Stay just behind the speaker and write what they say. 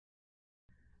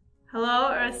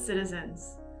Hello Earth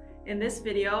citizens! In this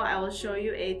video, I will show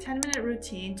you a 10-minute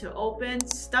routine to open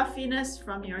stuffiness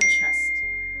from your chest.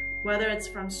 Whether it's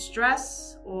from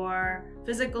stress or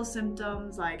physical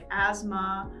symptoms like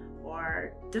asthma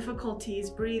or difficulties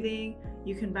breathing,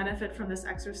 you can benefit from this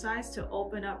exercise to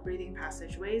open up breathing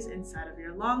passageways inside of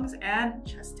your lungs and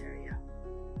chest area.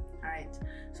 Alright,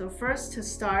 so first to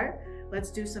start,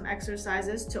 let's do some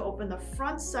exercises to open the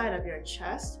front side of your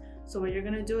chest. So what you're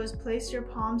going to do is place your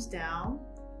palms down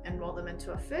and roll them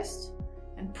into a fist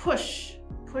and push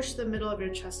the middle of your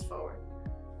chest forward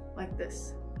like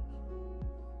this,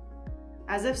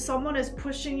 as if someone is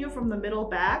pushing you from the middle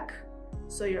back,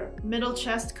 so your middle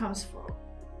chest comes forward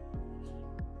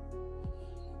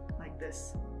like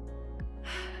this.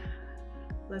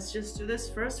 Let's just do this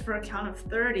first for a count of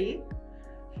 30.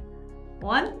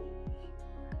 1,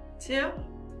 2,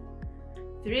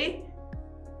 3,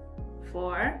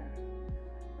 4,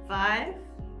 5,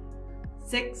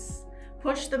 6,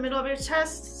 push the middle of your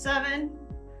chest, 7,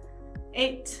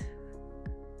 8,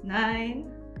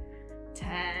 9,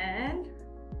 10,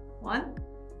 1,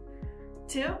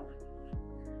 2,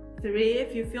 3,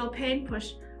 if you feel pain,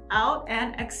 push out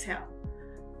and exhale,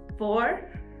 4,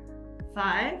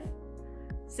 5,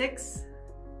 6,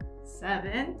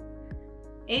 7,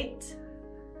 8,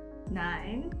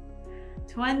 9,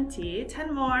 20,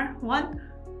 10 more, 1,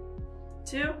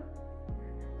 2,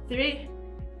 3,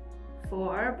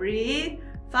 4, breathe,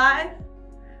 5,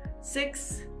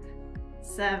 6,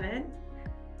 7,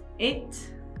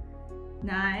 8,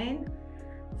 9,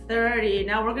 30.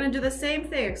 Now we're going to do the same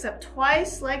thing except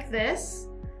twice like this,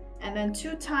 and then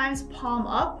 2 times palm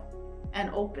up and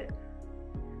open,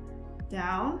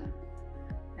 down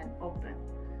and open.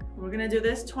 We're going to do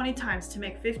this 20 times to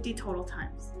make 50 total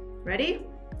times. Ready?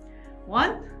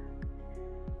 1,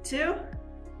 2,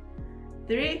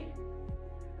 3,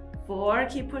 4,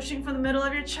 keep pushing from the middle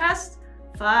of your chest,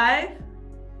 5,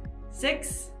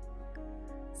 6,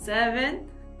 7,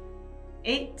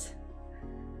 8,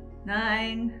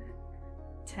 9,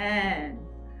 10.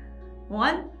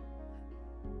 1,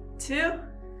 2,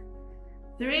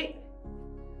 3,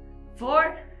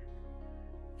 4,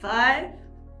 5,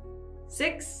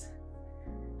 6,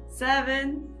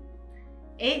 7,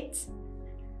 8,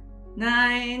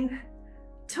 9,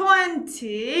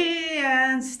 20,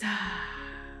 and stop.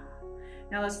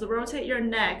 Now let's rotate your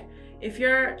neck. If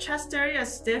your chest area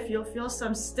is stiff, you'll feel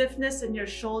some stiffness in your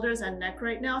shoulders and neck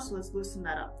right now, so let's loosen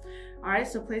that up. All right,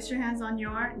 so place your hands on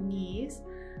your knees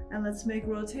and let's make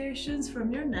rotations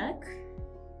from your neck.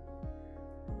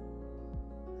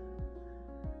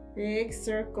 Big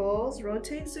circles,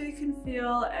 rotate so you can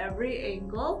feel every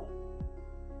angle.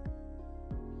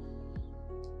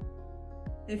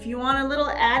 If you want a little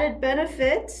added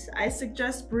benefit, I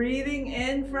suggest breathing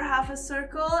in for half a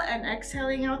circle and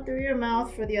exhaling out through your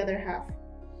mouth for the other half.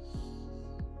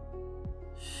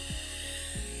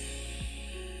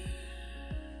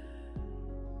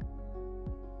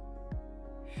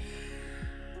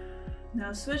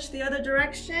 Now switch the other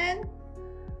direction.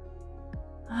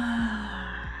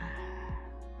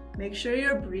 Make sure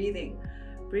you're breathing.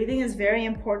 Breathing is very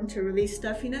important to release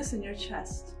stuffiness in your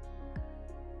chest.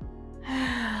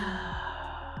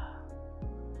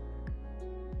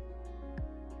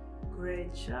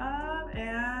 Great job,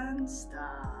 and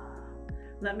stop.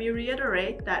 Let me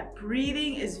reiterate that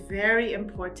breathing is very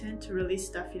important to release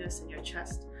stuffiness in your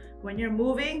chest. When you're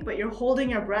moving, but you're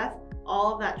holding your breath,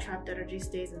 all of that trapped energy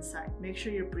stays inside. Make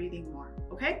sure you're breathing more,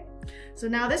 okay? So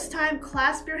now this time,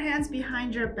 clasp your hands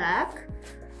behind your back.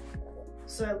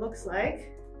 So it looks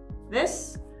like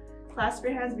this. Clasp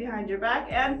your hands behind your back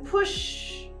and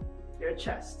push your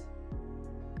chest.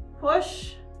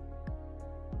 Push.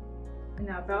 And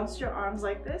now bounce your arms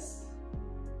like this.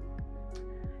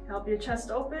 Help your chest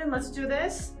open. Let's do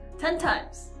this 10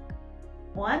 times.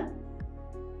 1,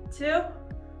 2,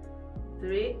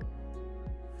 3,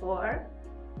 4,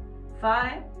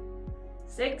 5,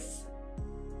 6,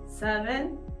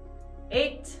 7,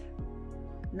 8,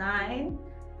 9,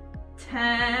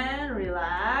 10.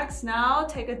 Relax. Now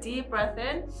take a deep breath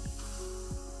in.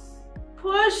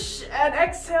 Push and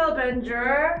exhale, bend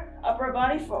your upper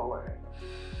body forward.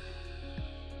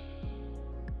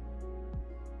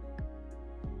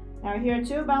 Now here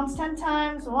too, bounce 10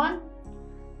 times. 1,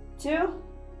 2,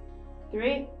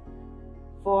 3,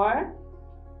 4,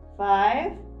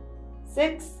 5,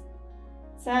 6,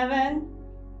 7,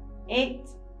 8,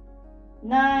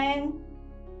 9,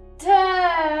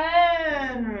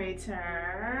 10.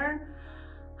 Return.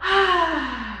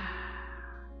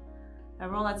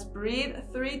 Everyone, let's breathe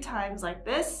 3 times like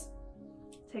this.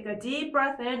 Take a deep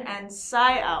breath in and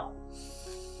sigh out.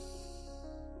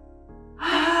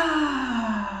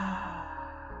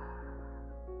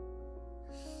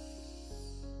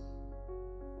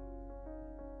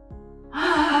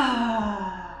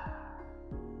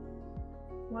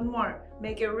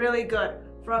 Make it really good.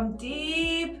 From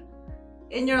deep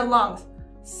in your lungs,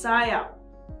 sigh out.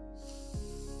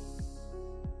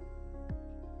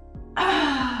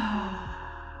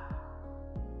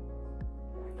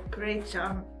 Great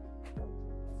job.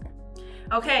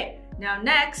 Okay, now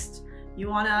next, you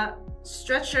wanna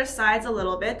stretch your sides a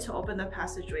little bit to open the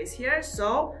passageways here.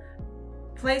 So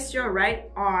place your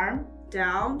right arm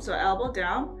down, so elbow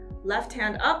down, left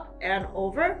hand up and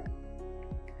over.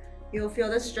 You'll feel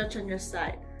this stretch on your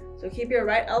side. So keep your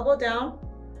right elbow down,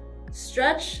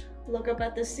 stretch, look up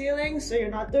at the ceiling so you're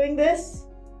not doing this.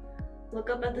 Look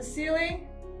up at the ceiling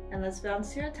and let's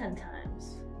bounce here 10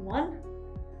 times. 1,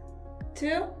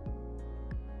 2,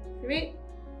 3,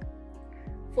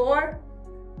 4,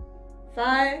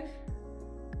 5,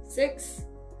 6,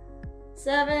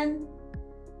 7,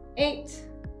 8,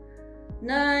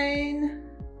 9,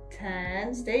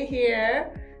 10. Stay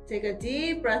here. Take a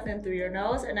deep breath in through your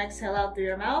nose and exhale out through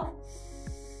your mouth.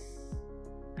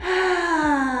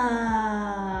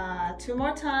 2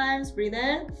 more times. Breathe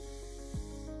in.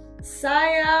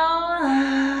 Sigh out.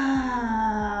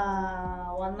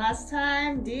 1 last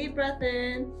time. Deep breath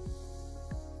in.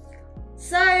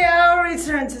 Sigh out.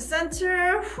 Return to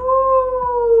center.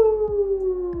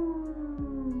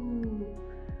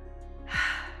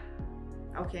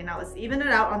 Okay, now let's even it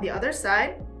out on the other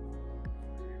side.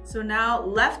 So now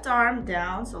left arm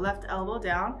down, so left elbow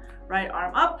down, right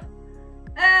arm up,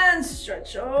 and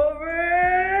stretch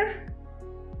over.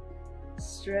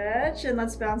 Stretch, and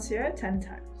let's bounce here 10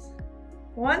 times.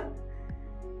 1,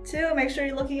 2, make sure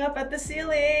you're looking up at the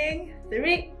ceiling.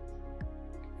 3,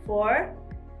 4,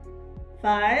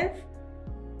 5,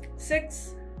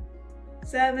 6,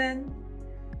 7,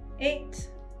 8,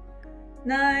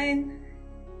 9,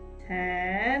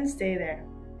 10. Stay there.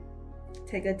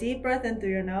 Take a deep breath in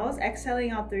through your nose,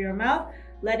 exhaling out through your mouth,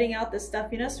 letting out the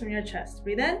stuffiness from your chest.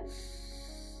 Breathe in.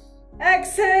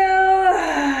 Exhale.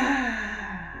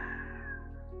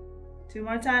 2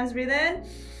 more times. Breathe in.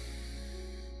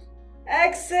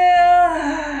 Exhale.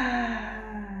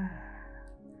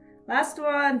 Last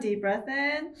one. Deep breath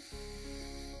in.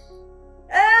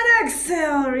 And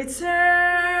exhale.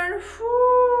 Return.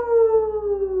 Whew.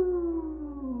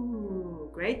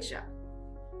 Great job.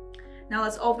 Now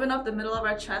let's open up the middle of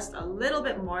our chest a little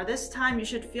bit more. This time you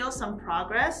should feel some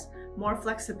progress, more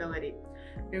flexibility.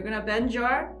 You're gonna bend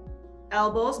your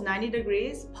elbows 90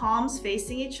 degrees, palms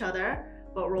facing each other,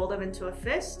 but roll them into a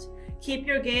fist. Keep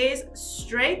your gaze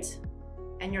straight,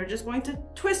 and you're just going to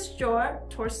twist your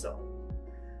torso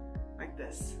like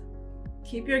this.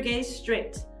 Keep your gaze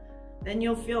straight. Then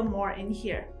you'll feel more in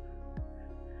here.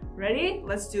 Ready?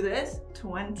 Let's do this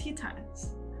 20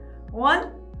 times.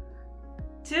 1,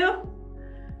 2,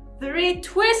 3,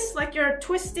 twist like you're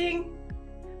twisting.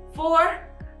 4,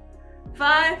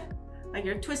 5, like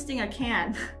you're twisting a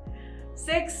can.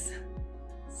 6,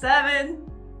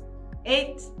 7,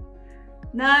 8,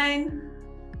 9,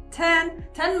 10.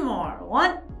 10 more.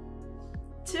 1,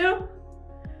 2,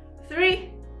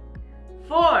 3,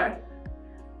 4,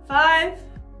 5,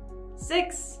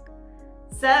 6,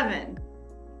 7,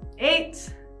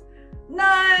 8,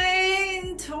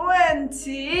 9,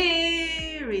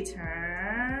 20.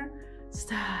 Return.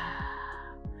 Stop.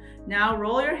 Now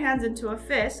roll your hands into a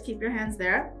fist. Keep your hands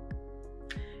there.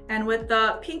 And with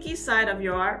the pinky side of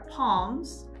your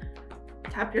palms,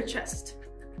 tap your chest.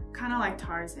 Kind of like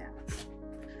Tarzan.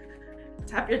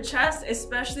 Tap your chest,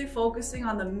 especially focusing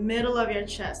on the middle of your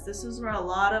chest. This is where a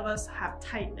lot of us have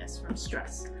tightness from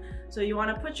stress. So you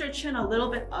want to put your chin a little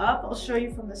bit up. I'll show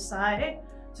you from the side.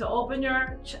 To open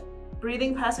your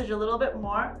breathing passage a little bit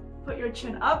more, put your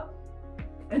chin up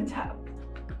and tap.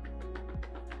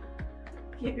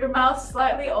 Keep your mouth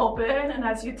slightly open, and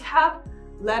as you tap,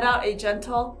 let out a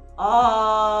gentle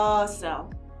ah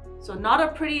sound. So not a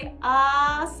pretty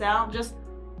ah sound, just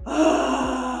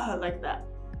ah like that.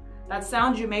 That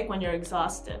sound you make when you're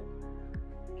exhausted.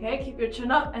 Okay, keep your chin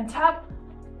up and tap.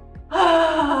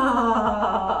 Ah.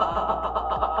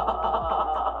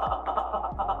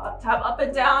 Tap up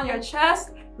and down your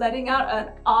chest, letting out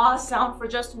an ah sound for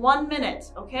just 1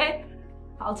 minute, okay?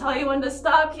 I'll tell you when to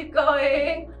stop, keep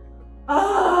going.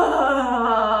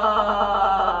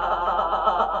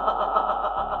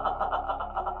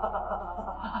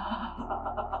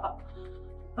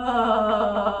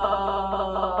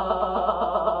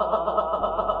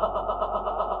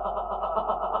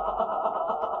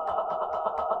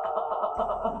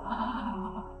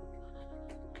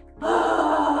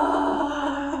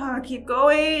 Keep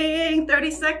going,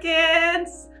 30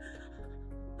 seconds.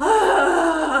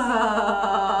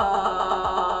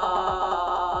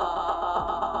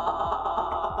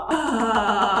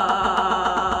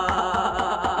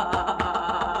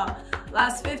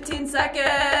 15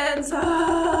 seconds.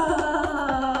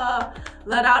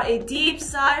 Let out a deep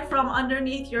sigh from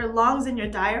underneath your lungs and your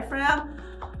diaphragm.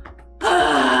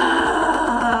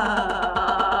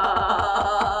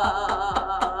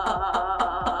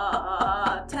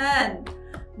 10,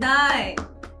 9,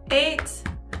 8,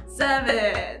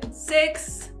 7,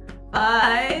 6,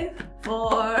 5,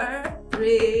 4,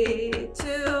 3, 2,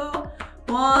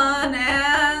 1,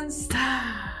 and stop.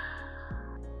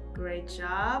 Great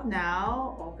job.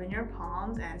 Now open your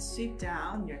palms and sweep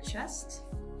down your chest.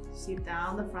 Sweep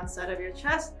down the front side of your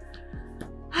chest.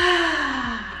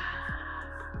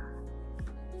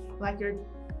 Like you're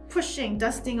pushing,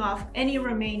 dusting off any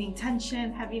remaining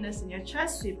tension, heaviness in your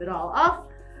chest. Sweep it all off.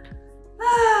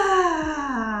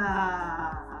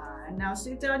 And now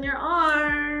sweep down your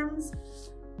arms.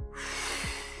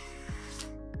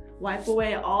 Wipe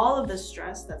away all of the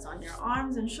stress that's on your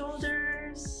arms and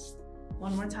shoulders.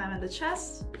 One more time in the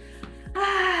chest.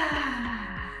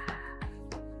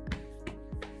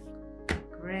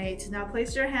 Great. Now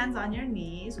place your hands on your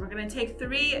knees. We're going to take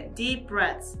 3 deep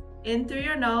breaths. In through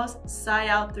your nose, sigh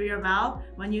out through your mouth.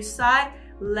 When you sigh,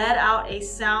 let out a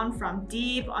sound from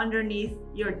deep underneath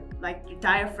your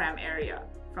diaphragm area.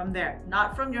 From there,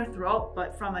 not from your throat,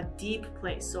 but from a deep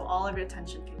place, so all of your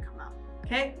tension can come out.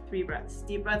 Okay, 3 breaths.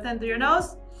 Deep breath in through your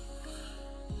nose.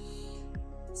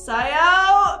 Sigh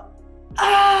out.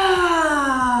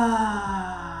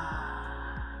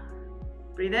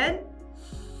 Breathe in.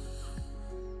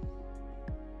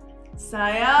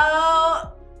 Sigh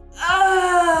out.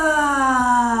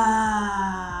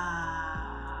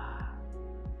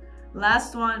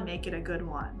 Last one, make it a good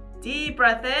one. Deep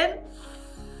breath in.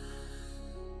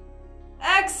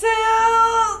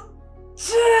 Exhale.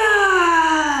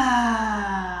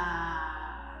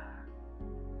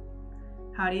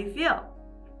 How do you feel?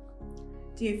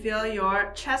 Do you feel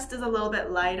your chest is a little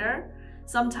bit lighter?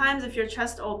 Sometimes if your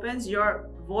chest opens, your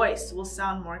voice will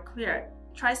sound more clear.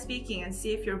 Try speaking and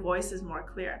see if your voice is more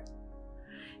clear.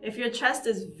 If your chest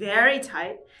is very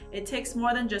tight, it takes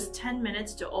more than just 10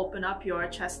 minutes to open up your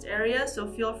chest area, so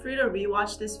feel free to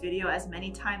rewatch this video as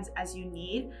many times as you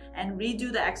need and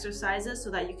redo the exercises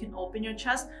so that you can open your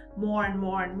chest more and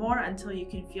more and more until you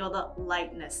can feel the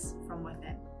lightness from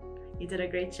within. You did a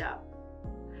great job.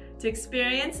 To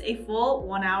experience a full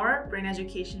 1-hour brain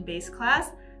education based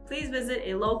class, please visit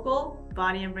a local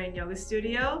body and brain yoga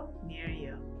studio near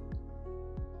you.